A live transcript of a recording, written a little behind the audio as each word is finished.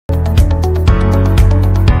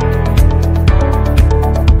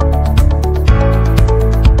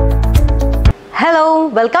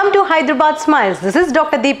Welcome to Hyderabad Smiles. This is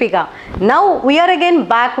Dr. Deepika. Now we are again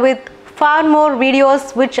back with far more videos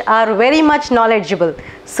which are very much knowledgeable.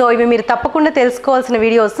 So ఇవి మీరు తప్పకుండా తెలుసుకోవాల్సిన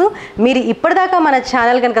videos. మీరు ఇప్పటిదాకా మన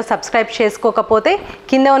channel కనుక subscribe చేసుకోకపోతే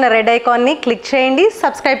కింద ఉన్న రెడ్ ఐకాన్ని క్లిక్ చేయండి,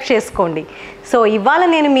 సబ్స్క్రైబ్ చేసుకోండి. సో ఇవాళ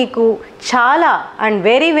నేను మీకు చాలా and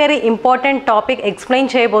very important topic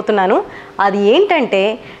explain చేయబోతున్నాను. అది ఏంటంటే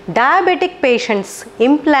డయాబెటిక్ పేషెంట్స్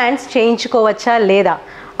ఇంప్లాంట్స్ చేయించుకోవచ్చా లేదా,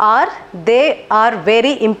 are they are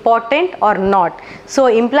very important or not. So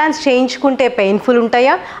implants చేయించుకుంటే పెయిన్ఫుల్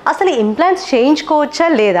ఉంటాయా, అసలు ఇంప్లాంట్స్ చేయించుకోవచ్చా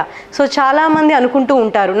లేదా. సో చాలామంది అనుకుంటూ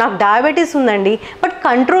ఉంటారు నాకు డయాబెటీస్ ఉందండి బట్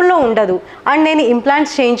కంట్రోల్లో ఉండదు అండ్ నేను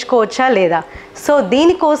ఇంప్లాంట్స్ చేయించుకోవచ్చా లేదా. సో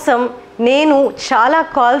దీనికోసం నేను చాలా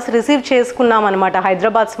కాల్స్ రిసీవ్ చేసుకున్నాం అనమాట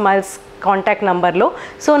హైదరాబాద్ స్మైల్స్ కాంటాక్ట్ నెంబర్లో.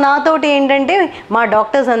 సో నాతోటి ఏంటంటే మా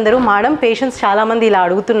డాక్టర్స్ అందరూ మేడం పేషెంట్స్ చాలామంది ఇలా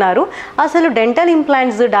అడుగుతున్నారు అసలు డెంటల్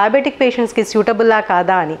ఇంప్లాంట్స్ డయాబెటిక్ పేషెంట్స్కి సూటబుల్లా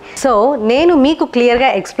కాదా అని. సో నేను మీకు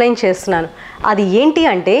క్లియర్గా ఎక్స్ప్లెయిన్ చేస్తున్నాను. అది ఏంటి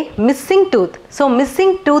అంటే missing tooth. So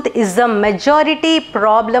missing tooth is the majority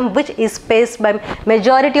problem which is faced by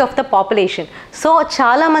majority of the population. So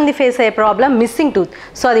చాలామంది ఫేస్ అయ్యే ప్రాబ్లం మిస్సింగ్ టూత్.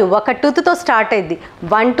 సో అది ఒక టూత్తో స్టార్ట్ అయ్యింది,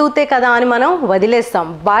 వన్ టూతే కదా అని మనం వదిలేస్తాం,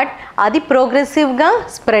 బట్ అది ప్రోగ్రెసివ్గా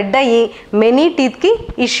స్ప్రెడ్ అయ్యి మెనీ టీత్కి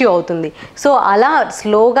ఇష్యూ అవుతుంది. సో అలా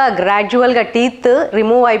స్లోగా గ్రాడ్యువల్గా టీత్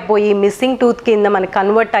రిమూవ్ అయిపోయి మిస్సింగ్ టూత్ కింద మనకి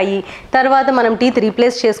కన్వర్ట్ అయ్యి తర్వాత మనం టీత్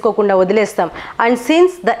రీప్లేస్ చేసుకోకుండా వదిలేస్తాం. And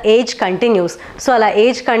since the age continuous, so అలా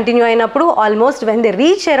ఏజ్ కంటిన్యూ అయినప్పుడు almost when they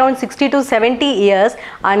reach around 60 to 70 years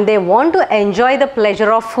and they want to enjoy the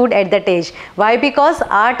pleasure of food at that age. Why? Because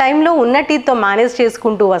ఆ టైంలో ఉన్న టీత్తో manage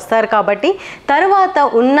చేసుకుంటూ వస్తారు కాబట్టి తర్వాత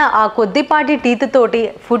ఉన్న ఆ కొద్దిపాటి టీత్ తోటి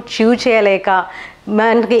ఫుడ్ చ్యూ చేయలేక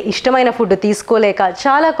మనకి ఇష్టమైన ఫుడ్ తీసుకోలేక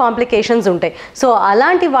చాలా కాంప్లికేషన్స్ ఉంటాయి. సో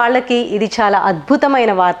అలాంటి వాళ్ళకి ఇది చాలా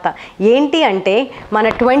అద్భుతమైన వార్త. ఏంటి అంటే మన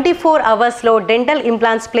 24 hours dental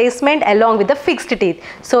implants placement along with the fixed teeth.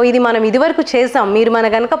 So ఇది మనం ఇదివరకు చేసాం, మీరు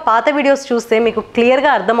మన కనుక పాత వీడియోస్ చూస్తే మీకు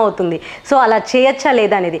క్లియర్గా అర్థమవుతుంది. సో అలా చేయొచ్చా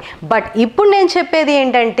లేదా అనేది. బట్ ఇప్పుడు నేను చెప్పేది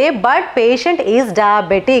ఏంటంటే బట్ పేషెంట్ ఈజ్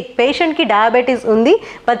డయాబెటిక్, పేషెంట్కి డయాబెటీస్ ఉంది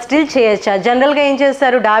బట్ స్టిల్ చేయొచ్చా. జనరల్గా ఏం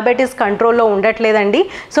చేస్తారు, డయాబెటీస్ కంట్రోల్లో ఉండట్లేదండి,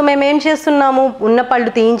 సో మేము ఏం చేస్తున్నాము ఉన్న పళ్ళు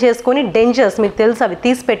తీయించేసుకొని డెంచర్స్ మీకు తెలుసు అవి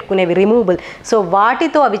తీసి పెట్టుకునేవి రిమూవబుల్. సో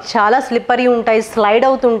వాటితో అవి చాలా స్లిప్పరీ ఉంటాయి, స్లైడ్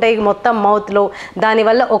అవుతుంటాయి మొత్తం మౌత్లో.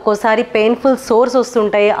 దానివల్ల ఒక్కోసారి పెయిన్ఫుల్ సోర్స్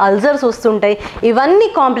వస్తుంటాయి, అల్సర్స్ వస్తుంటాయి, ఇవన్నీ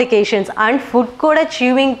కాంప్లికేషన్స్. అండ్ ఫుడ్ కూడా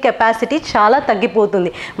చ్యూయింగ్ కెపాసిటీ చాలా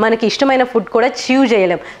తగ్గిపోతుంది, మనకి ఇష్టమైన ఫుడ్ కూడా చ్యూ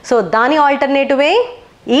చేయలేం. సో దాని ఆల్టర్నేటివే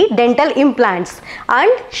ఈ డెంటల్ ఇంప్లాంట్స్.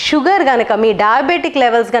 అండ్ షుగర్ కనుక మీ డయాబెటిక్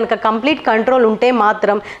లెవెల్స్ కనుక కంప్లీట్ కంట్రోల్ ఉంటే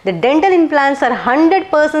మాత్రం the dental implants are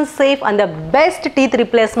 100% safe and the best teeth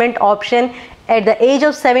replacement option at the age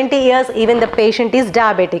of 70 years even the patient is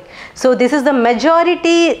diabetic. So this is the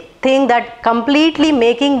majority thing that completely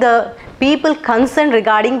making the people concerned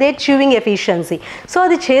regarding their chewing efficiency. So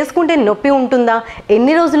అది చేసుకుంటే నొప్పి ఉంటుందా,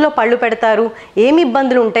 ఎన్ని రోజుల్లో పళ్ళు పెడతారు, ఏమి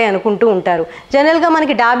ఇబ్బందులు ఉంటాయి అనుకుంటూ ఉంటారు. జనరల్గా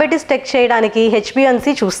మనకి డయాబెటీస్ చెక్ చేయడానికి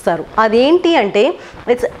హెచ్బిఎన్సి చూస్తారు. అదేంటి అంటే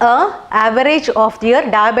it's average of your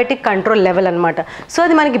diabetic control level అనమాట. సో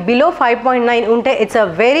అది మనకి బిలో 5.9 ఉంటే it's a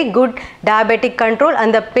very good diabetic control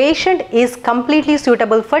and the patient is completely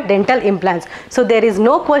suitable for dental implants. So there is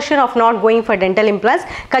no question of not going for dental implants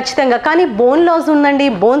ఖచ్చితంగా. కానీ bone loss ఉందండి,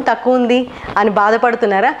 bone తక్కువ ఉంది అని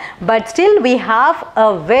బాధపడుతున్నారా, but still we have a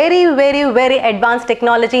very advance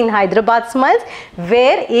technology in Hyderabad smiles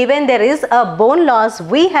where even there is a bone loss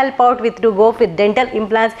we help out with to go with dental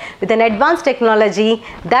implants with an advance technology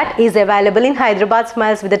that is available in Hyderabad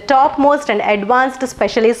smiles with the top most and advanced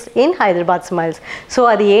specialist in Hyderabad smiles. So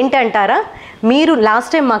అది ఏంటంటారా, మీరు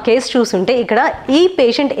last time మా case చూసుంటే ఇక్కడ ఈ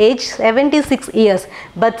patient age 76 years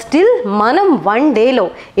but still మనం 1 dayలో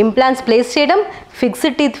implants place చేయడం,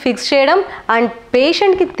 fixed teeth fix చేయడం and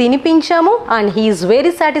పేషెంట్కి తినిపించాము and he's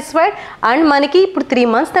very satisfied. And మనకి ఇప్పుడు 3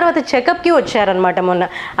 months తర్వాత చెకప్కి వచ్చారనమాట మొన్న.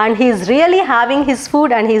 And he's really having his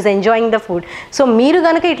food and he's enjoying the food. So మీరు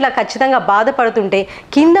కనుక ఇట్లా ఖచ్చితంగా బాధపడుతుంటే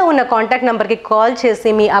కింద ఉన్న కాంటాక్ట్ నెంబర్కి కాల్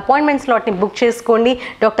చేసి మీ అపాయింట్మెంట్ స్లాట్ని బుక్ చేసుకోండి.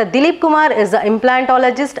 Doctor Dilip Kumar is the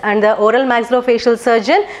implantologist and the oral maxillofacial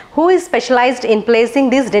surgeon who is specialized in placing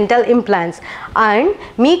these dental implants. And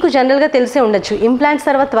మీకు జనరల్గా తెలిసే ఉండొచ్చు ఇంప్లాంట్స్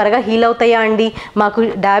తర్వాత త్వరగా హీల్ అవుతాయా అండి, మాకు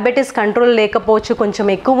డయాబెటీస్ కంట్రోల్ లేకపోవచ్చు, కొంచెం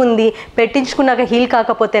ఎక్కువ ఉంది, పెట్టించుకున్నాక హీల్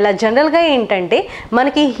కాకపోతే ఎలా. జనరల్గా ఏంటంటే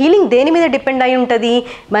మనకి హీలింగ్ దేని మీద డిపెండ్ అయి ఉంటుంది,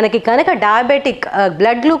 మనకి కనుక డయాబెటిక్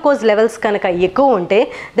బ్లడ్ గ్లూకోజ్ లెవెల్స్ కనుక ఎక్కువ ఉంటే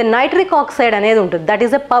ద నైట్రిక్ ఆక్సైడ్ అనేది ఉంటుంది, that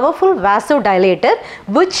is a powerful వాసో dilator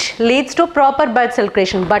which leads to proper blood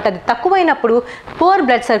circulation. But అది తక్కువైనప్పుడు పువర్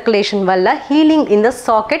బ్లడ్ సర్క్యులేషన్ వల్ల హీలింగ్ ఇన్ ద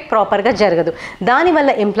సాకెట్ ప్రాపర్గా జరగదు, దానివల్ల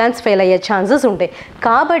ఇంప్లాంట్స్ ఫెయిల్ అయ్యే ఛాన్సెస్ ఉంటాయి.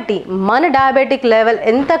 కాబట్టి మన డయాబెటిక్ లెవెల్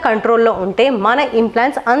ఎంత కంట్రోల్లో ఉంటే మన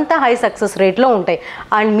ఇంప్లాంట్స్ అంత హై సక్సెస్ రేట్లో ఉంటాయి.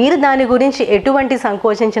 అండ్ మీరు దాని గురించి ఎటువంటి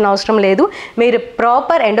సంకోచించిన అవసరం లేదు. మీరు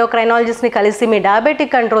ప్రాపర్ ఎండోక్రైనాలజిస్ట్ని కలిసి మీ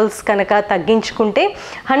డయాబెటిక్ కంట్రోల్స్ కనుక తగ్గించుకుంటే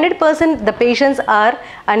 100% the patients are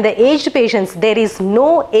and the aged patients there is no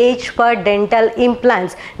age for dental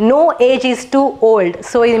implants, no age is two old.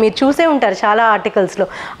 So ఇది మీరు చూసే ఉంటారు చాలా ఆర్టికల్స్లో,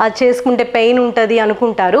 అది చేసుకుంటే పెయిన్ ఉంటుంది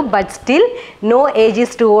అనుకుంటారు, but still no age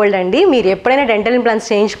is two old అండి. మీరు ఎప్పుడైనా డెంటల్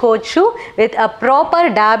ఇంప్లాంట్స్ చేయించుకోవచ్చు with a proper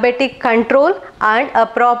diabetic control and a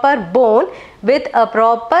proper bone with a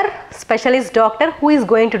proper specialist doctor who is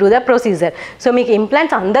going to do the procedure. So మీకు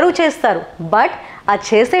implants అందరూ చేస్తారు, but ఆ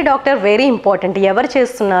చేసే doctor very important. ఎవరు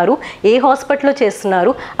చేస్తున్నారు, ఏ హాస్పిటల్లో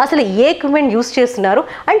చేస్తున్నారు, అసలు ఏ ఎక్విప్మెంట్ యూస్ చేస్తున్నారు,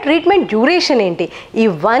 అండ్ ట్రీట్మెంట్ డ్యూరేషన్ ఏంటి,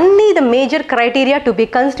 ఇవన్నీ the major criteria to be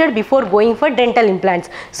considered before going for dental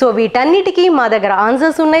implants. So వీటన్నిటికీ మా దగ్గర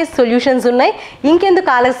ఆన్సర్స్ ఉన్నాయి, సొల్యూషన్స్ ఉన్నాయి.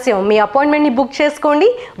 ఇంకెందుకు ఆలస్యం, మీ అపాయింట్మెంట్ని బుక్ చేసుకోండి.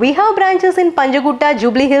 We have branches in Panjagutta,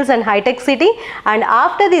 Jubilee hills and hitech city. And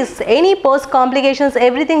after this, any post complications,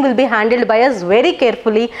 everything will be handled by us very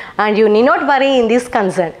carefully, and you need not worry in this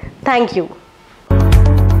concern. Thank you.